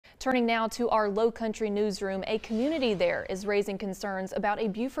Turning now to our Lowcountry newsroom, a community there is raising concerns about a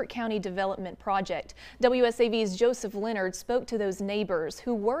Beaufort County development project. WSAV's Joseph Leonard spoke to those neighbors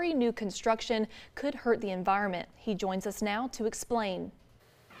who worry new construction could hurt the environment. He joins us now to explain.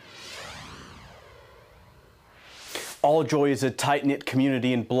 Alljoy is a tight-knit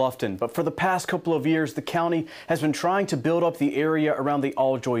community in Bluffton, but for the past couple of years, the county has been trying to build up the area around the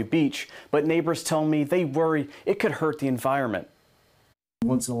Alljoy Beach, but neighbors tell me they worry it could hurt the environment.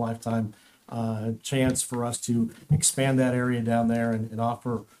 Once in a lifetime chance for us to expand that area down there and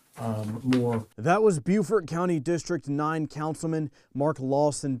offer more. That was Beaufort County District 9 Councilman Mark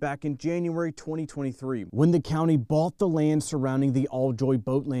Lawson back in January 2023 when the county bought the land surrounding the Alljoy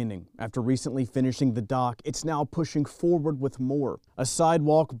Boat landing. After recently finishing the dock, it's now pushing forward with more. A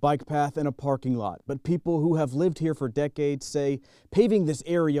sidewalk, bike path, and a parking lot. But people who have lived here for decades say paving this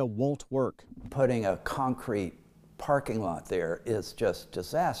area won't work. Putting a concrete parking lot there is just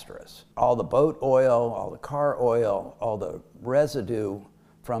disastrous. All the boat oil, all the car oil, all the residue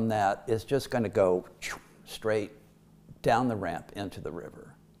from that is just going to go straight down the ramp into the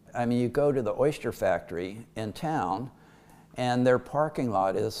river. I mean, you go to the oyster factory in town and their parking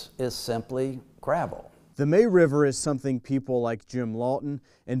lot is simply gravel. The May River is something people like Jim Lawton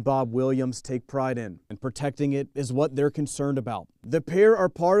and Bob Williams take pride in, and protecting it is what they're concerned about. The pair are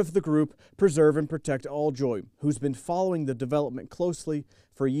part of the group Preserve and Protect Alljoy, who's been following the development closely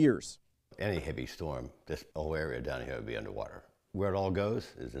for years. Any heavy storm, this whole area down here would be underwater. Where it all goes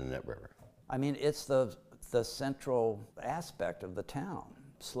is in that river. I mean, it's the central aspect of the town,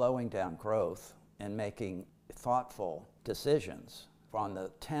 slowing down growth and making thoughtful decisions on the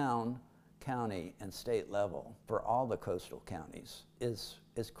town, county, and state level for all the coastal counties is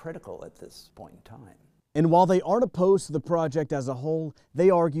critical at this point in time. And while they aren't opposed to the project as a whole, they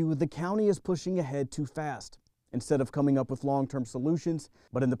argue the county is pushing ahead too fast instead of coming up with long-term solutions.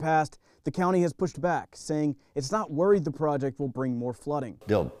 But in the past, the county has pushed back, saying it's not worried the project will bring more flooding.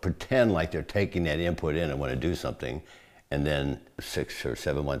 They'll pretend like they're taking that input in and want to do something, and then 6 or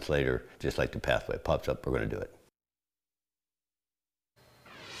 7 months later, just like the pathway pops up, we're going to do it.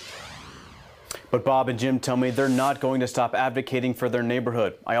 But Bob and Jim tell me they're not going to stop advocating for their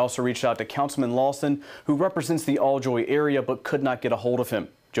neighborhood. I also reached out to Councilman Lawson, who represents the Alljoy area, but could not get a hold of him.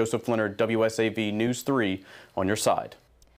 Joseph Leonard, WSAV News 3, on your side.